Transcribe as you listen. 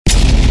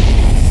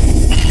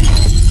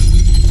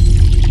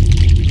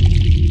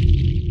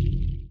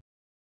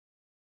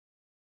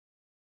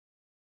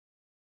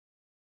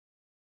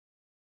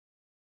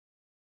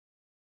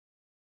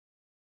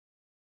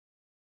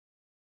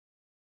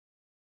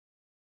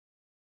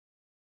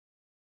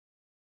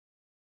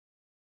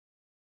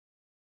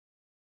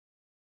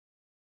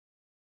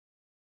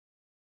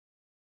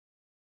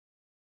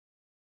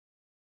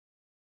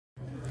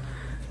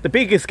The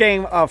biggest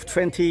game of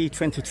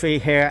 2023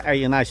 here at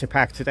United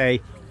Park today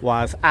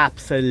was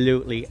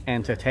absolutely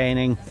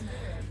entertaining.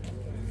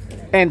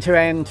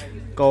 End-to-end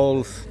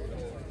goals.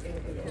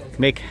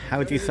 Mick,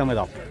 how do you sum it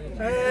up?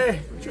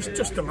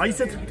 Just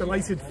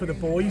delighted for the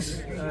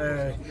boys.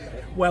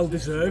 Well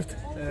deserved.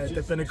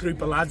 They've been a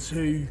group of lads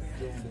who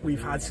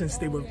we've had since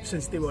they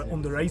were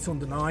under 8,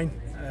 under 9.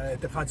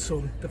 They've had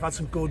some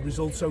good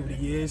results over the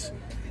years.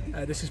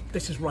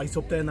 This is right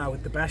up there now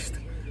with the best.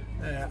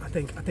 I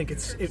think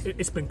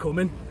it's been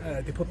coming.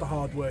 They put the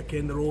hard work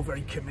in. They're all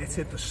very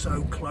committed. They're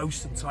so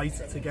close and tight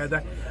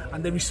together,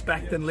 and they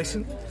respect and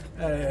listen,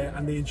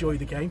 and they enjoy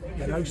the game.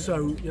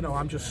 So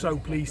I'm just so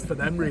pleased for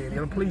them. Really,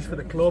 I'm pleased for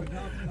the club,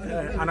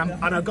 and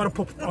I've got to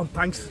put on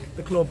thanks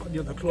the club.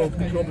 The club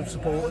have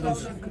supported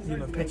us.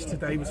 The pitch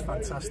today was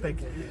fantastic.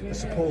 The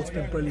support's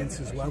been brilliant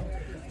as well.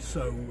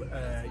 So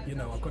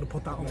I've got to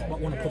put that on. I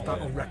want to put that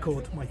on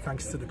record. My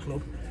thanks to the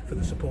club for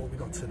the support we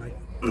got tonight.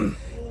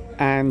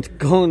 And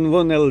going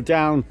 1-0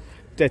 down,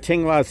 the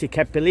thing was he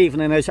kept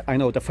believing in it. I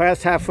know the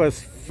first half was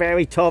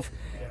very tough.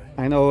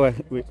 I know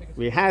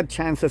we had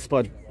chances,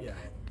 but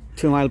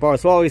Two Mile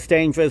Borris was always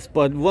dangerous.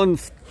 But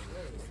once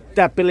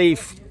that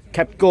belief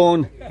kept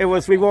going, it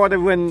was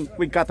rewarded when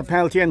we got the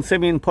penalty and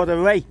Simeon put it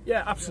away.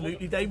 Yeah,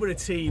 absolutely. They were a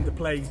team that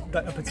played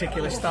a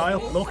particular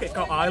style. Look, it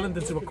got Ireland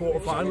into a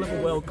quarter-final of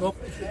a World Cup.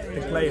 They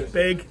play it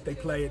big. They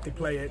play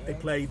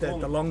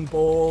the long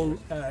ball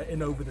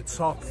in over the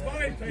top.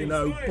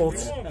 But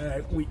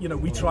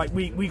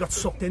we got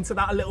sucked into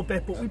that a little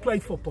bit. But we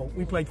played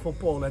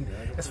football. And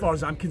as far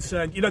as I'm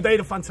concerned, they had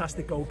a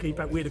fantastic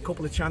goalkeeper. We had a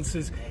couple of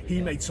chances.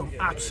 He made some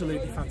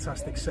absolutely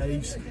fantastic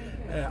saves.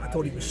 I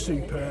thought he was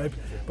superb,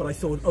 but I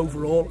thought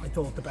overall,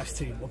 the best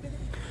team won.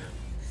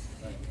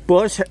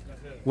 But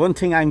one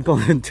thing I'm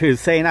going to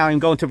say now, I'm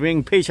going to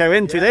bring Peter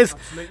into this.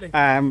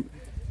 The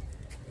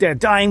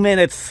dying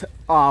minutes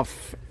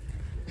of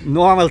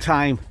normal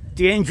time,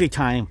 the injury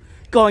time,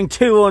 going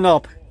 2-1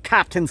 up,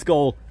 captain's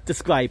goal.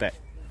 Describe it.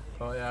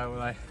 Oh yeah,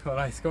 when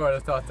I scored, I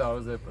thought that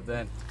was it, but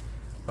then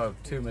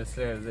about 2 minutes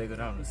later they go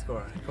down and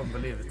score. I couldn't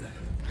believe it then.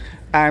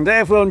 And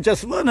everyone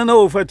just running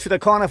over to the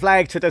corner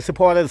flag, to the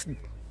supporters,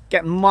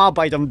 getting mobbed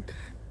by them.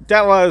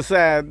 That was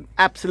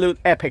absolute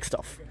epic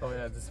stuff. Oh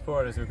yeah, the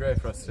supporters were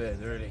great for us today.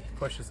 They really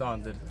pushed us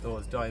on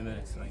those dying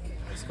minutes.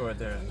 I scored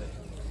there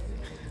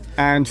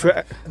and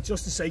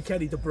just to say,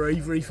 Kenny, the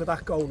bravery for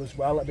that goal as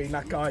well. I mean,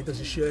 that guy, there's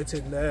a shirt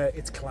in there.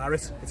 It's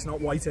claret. It's not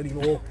white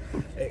anymore.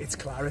 It's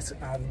claret,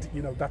 and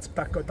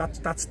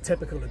that's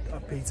typical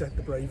of Peter.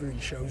 The bravery he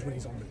shows when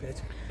he's on the pitch.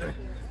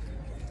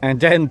 And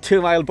then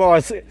Two Mile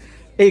Borris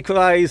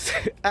equalised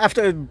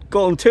after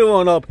going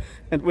 2-1 up,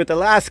 and with the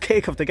last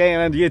kick of the game,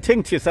 and you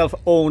think to yourself,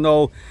 oh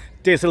no,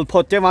 this will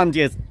put them on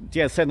the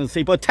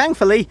ascendancy. But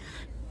thankfully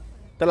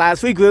the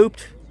lads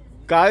regrouped,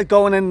 got it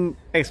going in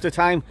extra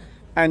time,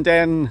 and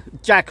then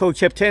Jacko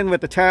chipped in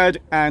with the third,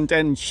 and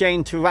then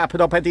Shane to wrap it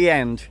up at the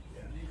end.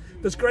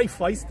 There's great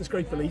fight, there's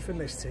great belief in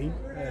this team.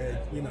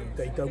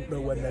 They don't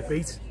know when they're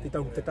beat.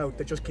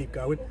 They just keep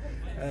going.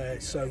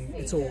 So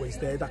it's always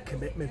there, that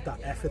commitment, that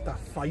effort, that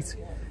fight.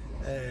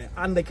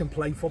 And they can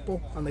play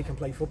football,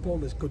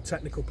 There's good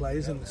technical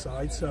players in the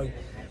side, so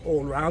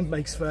all round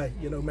makes for us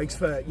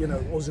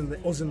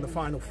in the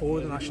final four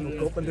of the National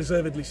Cup, and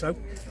deservedly so,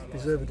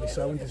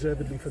 and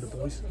deservedly for the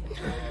boys.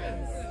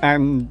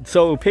 And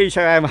so,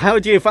 Peter, how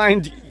do you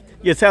find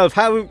yourself?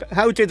 How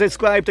do you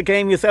describe the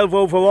game yourself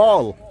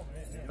overall?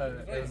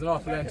 It was an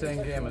awful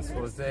entertaining game, I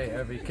suppose.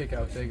 Every kick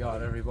out they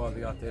got, every ball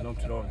they got, they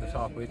lumped it over the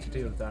top. We had to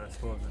deal with that, I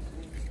suppose. And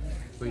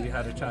we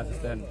had a chances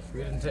then. We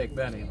didn't take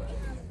many, but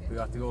we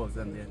got the goals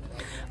then in the end.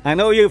 I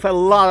know you've a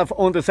lot of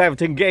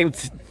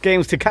under-17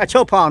 games to catch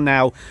up on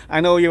now.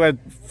 I know you were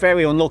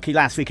very unlucky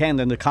last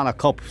weekend in the Connacht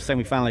Cup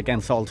semi-final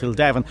against Salthill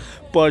Devon,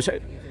 but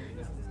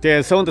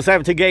there's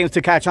under-17 games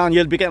to catch on.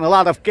 You'll be getting a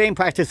lot of game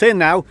practice in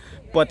now,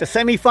 but the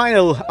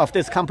semi-final of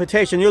this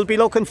competition, you'll be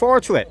looking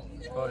forward to it.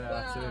 Oh yeah,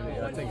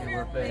 absolutely. I think we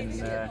were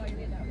playing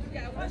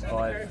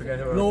I forget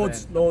who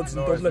Lords in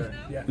Dublin.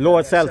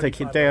 Lords Celtic,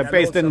 they're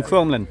based in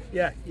Crumlin.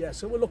 Yeah,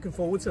 so we're looking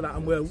forward to that,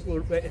 and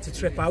it's a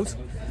trip out.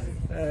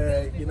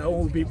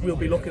 We'll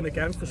be looking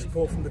again for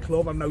support from the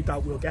club, and no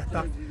doubt we'll get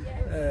that.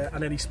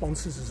 And any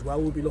sponsors as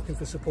well will be looking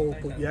for support,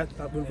 but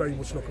we're very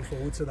much looking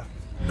forward to that.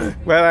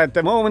 Well, at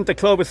the moment the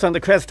club is on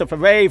the crest of a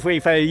wave.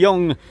 We've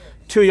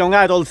two young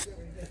adults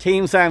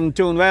teams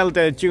doing well.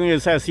 The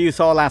juniors, as you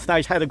saw last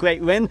night, had a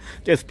great win.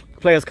 There's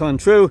players coming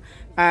through,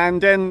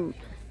 and then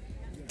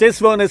this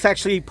run is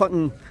actually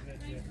putting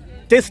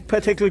this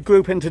particular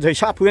group into the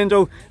shop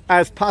window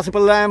as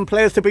possible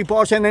players to be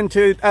brought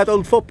into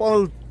adult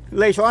football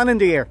later on in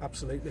the year.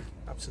 Absolutely.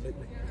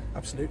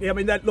 I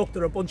mean, look,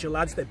 they're a bunch of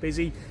lads. They're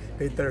busy.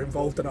 They're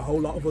involved in a whole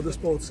lot of other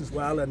sports as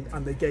well, and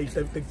they're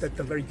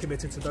very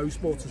committed to those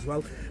sports as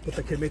well. But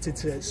they're committed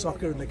to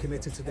soccer and they're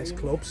committed to this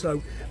club.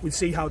 So we'll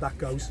see how that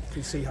goes.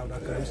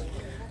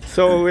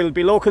 So we'll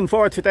be looking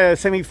forward to the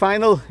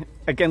semi-final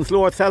against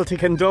Lower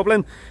Celtic in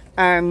Dublin,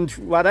 and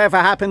whatever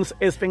happens,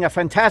 it's been a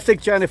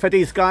fantastic journey for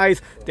these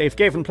guys. They've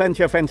given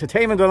plenty of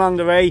entertainment along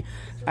the way,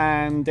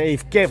 and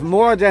they've given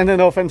more than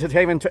enough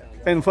entertainment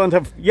in front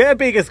of your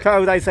biggest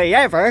crowd, I say,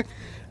 ever.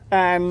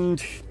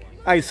 And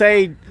I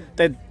say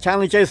the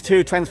challenge is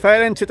to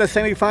transfer into the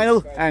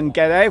semi-final and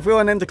get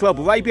everyone in the club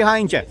right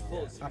behind you.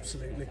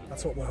 Absolutely,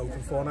 that's what we're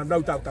hoping for, and I've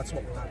no doubt that's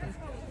what will happen.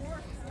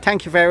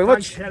 Thank you very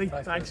much. Thanks,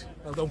 Kelly. Thanks.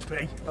 Well done,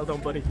 P. Well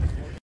done, buddy.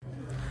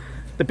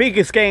 The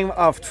biggest game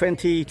of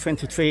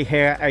 2023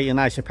 here at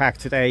United Park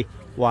today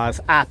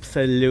was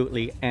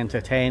absolutely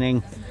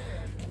entertaining.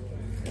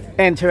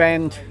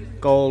 End-to-end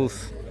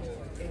goals.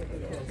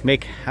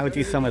 Mick, how do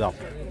you sum it up?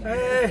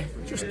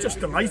 Just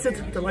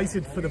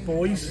delighted for the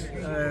boys.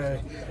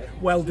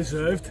 Well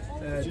deserved.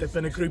 They've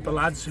been a group of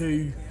lads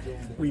who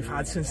we've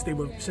had since they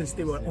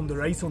were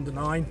under 8, under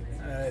 9.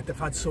 They've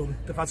had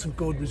some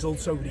good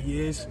results over the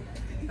years.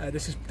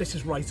 This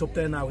is right up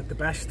there now with the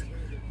best.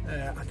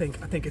 I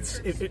think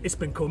it's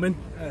been coming.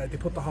 They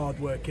put the hard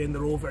work in.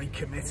 They're all very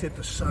committed.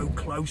 They're so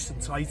close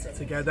and tight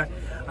together,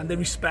 and they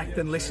respect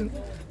and listen,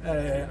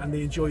 and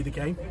they enjoy the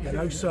game. You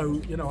know,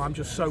 so I'm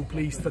just so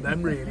pleased for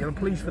them, really. And I'm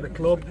pleased for the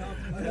club,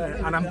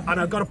 and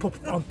I've got to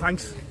put on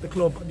thanks the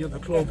club. The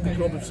club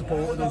have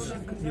supported us.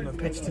 The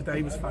pitch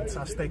today was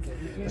fantastic.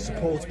 The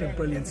support's been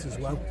brilliant as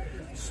well.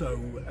 So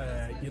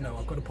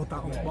I've got to put that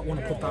on. I want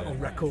to put that on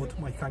record.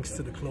 My thanks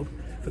to the club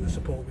for the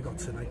support we got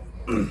today.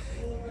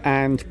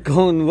 And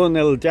going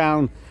 1-0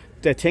 down,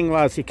 the thing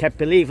was he kept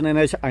believing in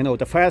it. I know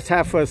the first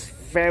half was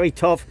very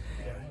tough.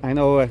 I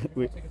know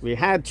we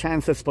had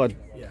chances, but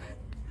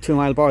Two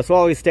Mile Borris were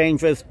always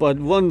dangerous. But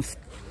once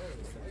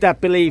that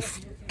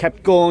belief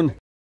kept going,